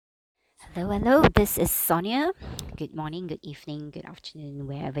Hello. This is Sonia. Good morning, good evening, good afternoon,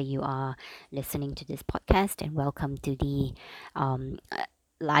 wherever you are listening to this podcast, and welcome to the um, uh,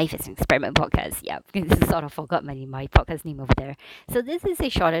 Life as an Experiment podcast. Yeah, because I sort of forgot my podcast name over there. So, this is a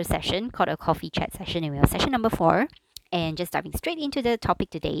shorter session called a coffee chat session, and we're on session number four. And just diving straight into the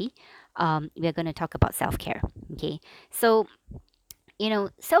topic today, we're going to talk about self care. Okay, so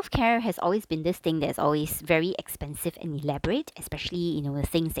self care has always been this thing that's always very expensive and elaborate, especially, the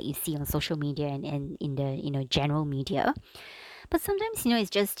things that you see on social media and in the, general media. But sometimes,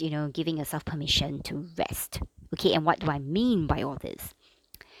 it's just, giving yourself permission to rest. Okay, and what do I mean by all this?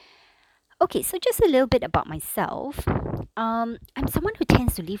 Okay, so just a little bit about myself. I'm someone who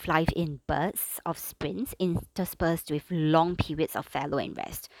tends to live life in bursts of sprints interspersed with long periods of fallow and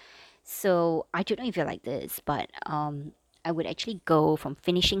rest. So I don't know if you're like this, but I would actually go from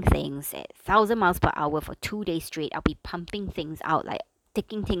finishing things at 1,000 miles per hour for 2 days straight. I'll be pumping things out, like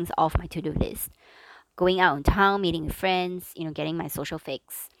ticking things off my to-do list, going out in town, meeting with friends, getting my social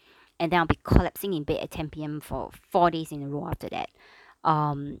fix, and then I'll be collapsing in bed at 10 p.m. for 4 days in a row after that,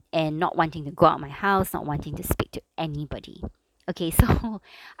 and not wanting to go out of my house, not wanting to speak to anybody. Okay, so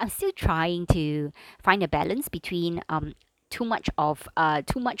I'm still trying to find a balance between too much of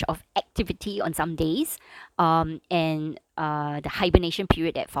activity on some days, and the hibernation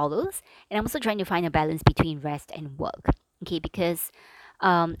period that follows. And I'm also trying to find a balance between rest and work. Okay, because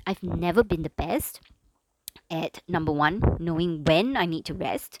I've never been the best at number one, knowing when I need to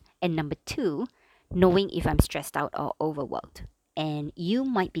rest, and number two, knowing if I'm stressed out or overworked. And you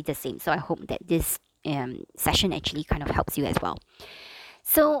might be the same. So I hope that this session actually kind of helps you as well.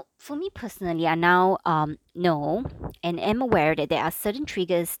 So for me personally, I now know and am aware that there are certain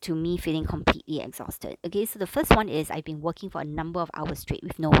triggers to me feeling completely exhausted. Okay, so the first one is I've been working for a number of hours straight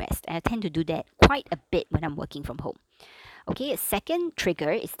with no rest, and I tend to do that quite a bit when I'm working from home. Okay, a second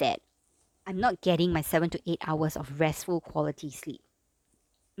trigger is that I'm not getting my 7 to 8 hours of restful quality sleep.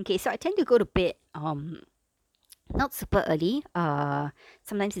 Okay, so I tend to go to bed not super early.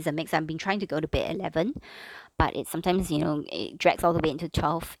 Sometimes it's a mix. I've been trying to go to bed at 11, but it sometimes it drags all the way into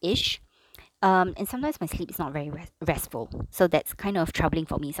 12 ish. And sometimes my sleep is not very restful, so that's kind of troubling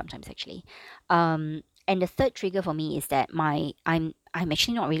for me sometimes actually. And the third trigger for me is that I'm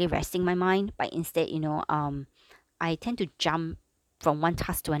actually not really resting my mind, but instead, I tend to jump from one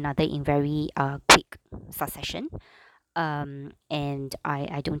task to another in very quick succession. And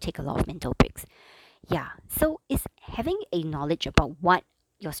I don't take a lot of mental breaks. Yeah, so is having a knowledge about what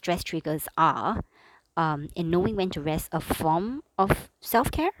your stress triggers are, and knowing when to rest, a form of self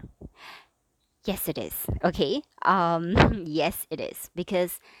care? Yes, it is. Okay. Yes, it is.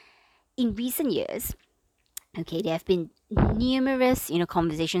 Because in recent years, okay, there have been numerous,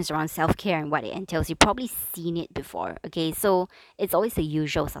 conversations around self care and what it entails. You've probably seen it before. Okay, so it's always the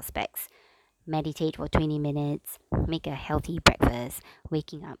usual suspects: meditate for 20 minutes, make a healthy breakfast,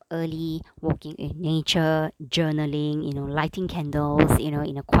 waking up early, walking in nature, journaling, lighting candles,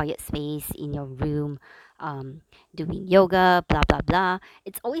 in a quiet space in your room, doing yoga, blah, blah, blah.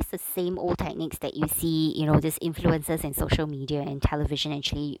 It's always the same old techniques that you see, these influencers and social media and television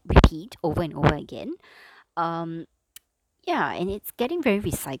actually repeat over and over again. Um, yeah, and it's getting very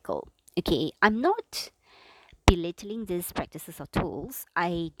recycled. Okay, I'm not belittling these practices or tools.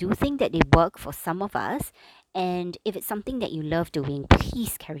 I do think that they work for some of us. And if it's something that you love doing,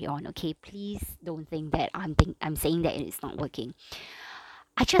 please carry on. Okay, please don't think that I'm saying that it's not working.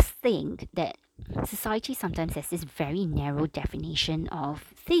 I just think that society sometimes has this very narrow definition of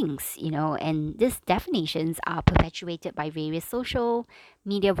things, and these definitions are perpetuated by various social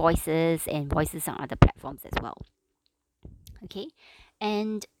media voices and voices on other platforms as well. Okay,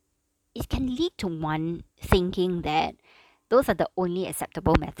 and it can lead to one thinking that those are the only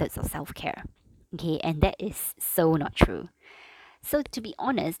acceptable methods of self care. Okay, and that is so not true. So, to be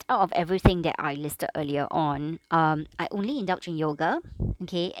honest, out of everything that I listed earlier on, I only indulge in yoga.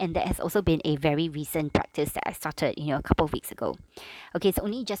 Okay, and that has also been a very recent practice that I started, a couple of weeks ago. Okay, it's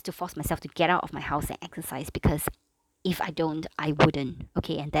only just to force myself to get out of my house and exercise, because if I don't, I wouldn't.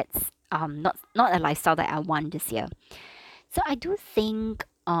 Okay, and that's not a lifestyle that I want this year. So I do think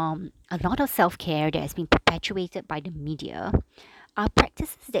a lot of self care that has been perpetuated by the media are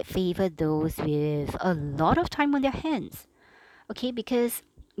practices that favor those with a lot of time on their hands. Okay, because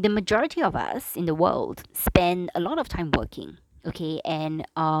the majority of us in the world spend a lot of time working. Okay, and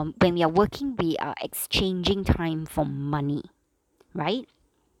when we are working, we are exchanging time for money, right?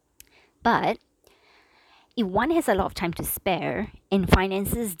 But if one has a lot of time to spare and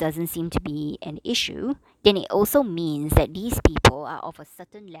finances doesn't seem to be an issue, then it also means that these people are of a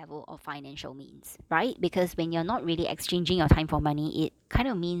certain level of financial means, right? Because when you're not really exchanging your time for money, it kind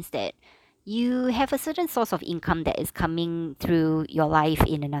of means that you have a certain source of income that is coming through your life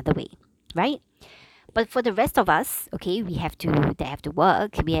in another way, right? But for the rest of us, okay, they have to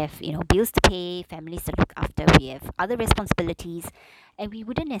work. We have, bills to pay, families to look after. We have other responsibilities, and we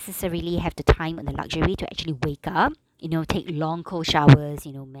wouldn't necessarily have the time and the luxury to actually wake up, take long cold showers,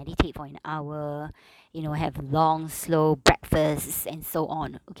 meditate for an hour, have long slow breakfasts and so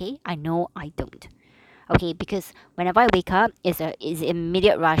on. Okay, I know I don't. Okay, because whenever I wake up, it's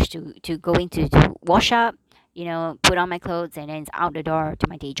immediate rush to going to wash up, put on my clothes, and then it's out the door to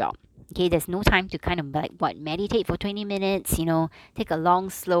my day job. Okay, there's no time to kind of like what meditate for 20 minutes, take a long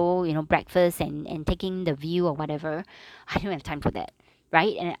slow, breakfast and taking the view or whatever. I don't have time for that,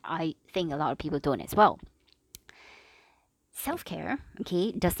 right? And I think a lot of people don't as well. Self-care,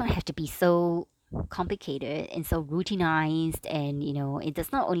 okay, does not have to be so complicated and so routinized, and it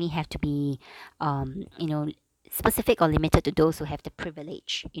does not only have to be specific or limited to those who have the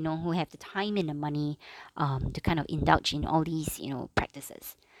privilege, who have the time and the money to kind of indulge in all these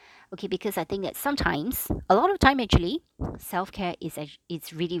practices. Okay, because I think that sometimes, a lot of time actually, self-care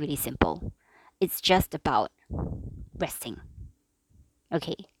it's really really simple. It's just about resting.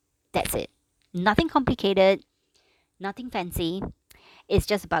 Okay, that's it. Nothing complicated, nothing fancy. It's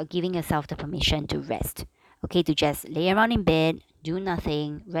just about giving yourself the permission to rest. Okay, to just lay around in bed, do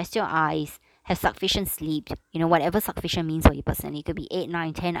nothing, rest your eyes, have sufficient sleep. Whatever sufficient means for you personally. It could be 8,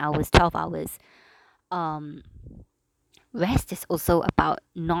 9, 10 hours, 12 hours. Um, Rest is also about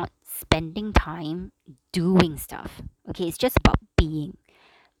not spending time doing stuff. Okay, it's just about being.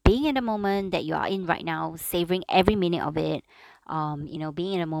 Being in the moment that you are in right now, savoring every minute of it.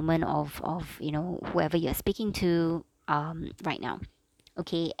 Being in a moment of whoever you're speaking to right now.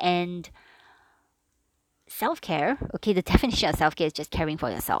 Okay, and self-care, okay, the definition of self-care is just caring for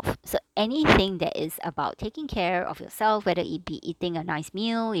yourself. So anything that is about taking care of yourself, whether it be eating a nice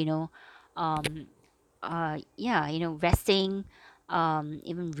meal, um yeah, resting,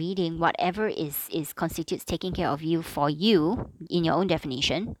 even reading, whatever is constitutes taking care of you for you in your own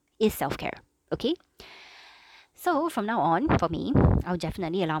definition is self-care. Okay, so from now on, for me, I'll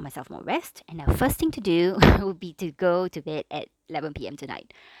definitely allow myself more rest, and the first thing to do would be to go to bed at 11 p.m.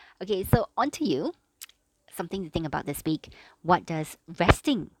 tonight. Okay, so on to you. Something to think about this week. What does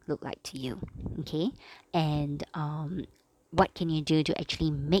resting look like to you? Okay, and what can you do to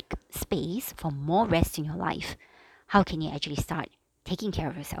actually make space for more rest in your life? How can you actually start taking care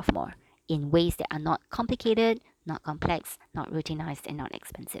of yourself more in ways that are not complicated, not complex, not routinized, and not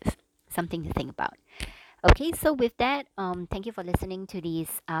expensive? Something to think about. Okay, so with that, thank you for listening to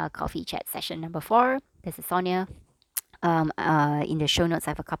this coffee chat session number 4. This is Sonia. In the show notes,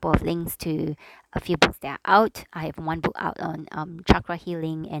 I have a couple of links to a few books that are out. I have one book out on chakra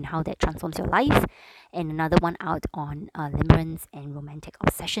healing and how that transforms your life, and another one out on limerence and romantic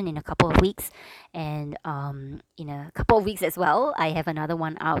obsession in a couple of weeks. And in a couple of weeks as well, I have another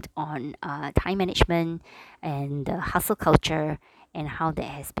one out on time management and the hustle culture and how that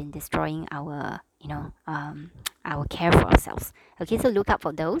has been destroying our care for ourselves. Okay, so look out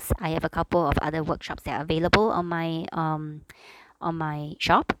for those. I have a couple of other workshops that are available on my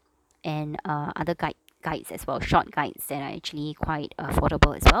shop, and other guides as well, short guides that are actually quite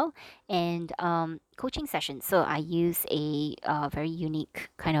affordable as well, and coaching sessions. So I use a very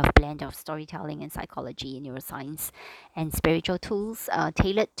unique kind of blend of storytelling and psychology and neuroscience and spiritual tools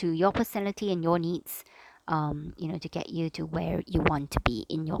tailored to your personality and your needs. To get you to where you want to be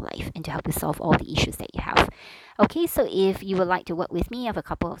in your life and to help you solve all the issues that you have. Okay, so if you would like to work with me, I have a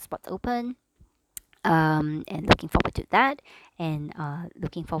couple of spots open, and looking forward to that, and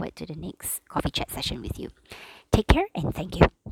looking forward to the next coffee chat session with you. Take care and thank you.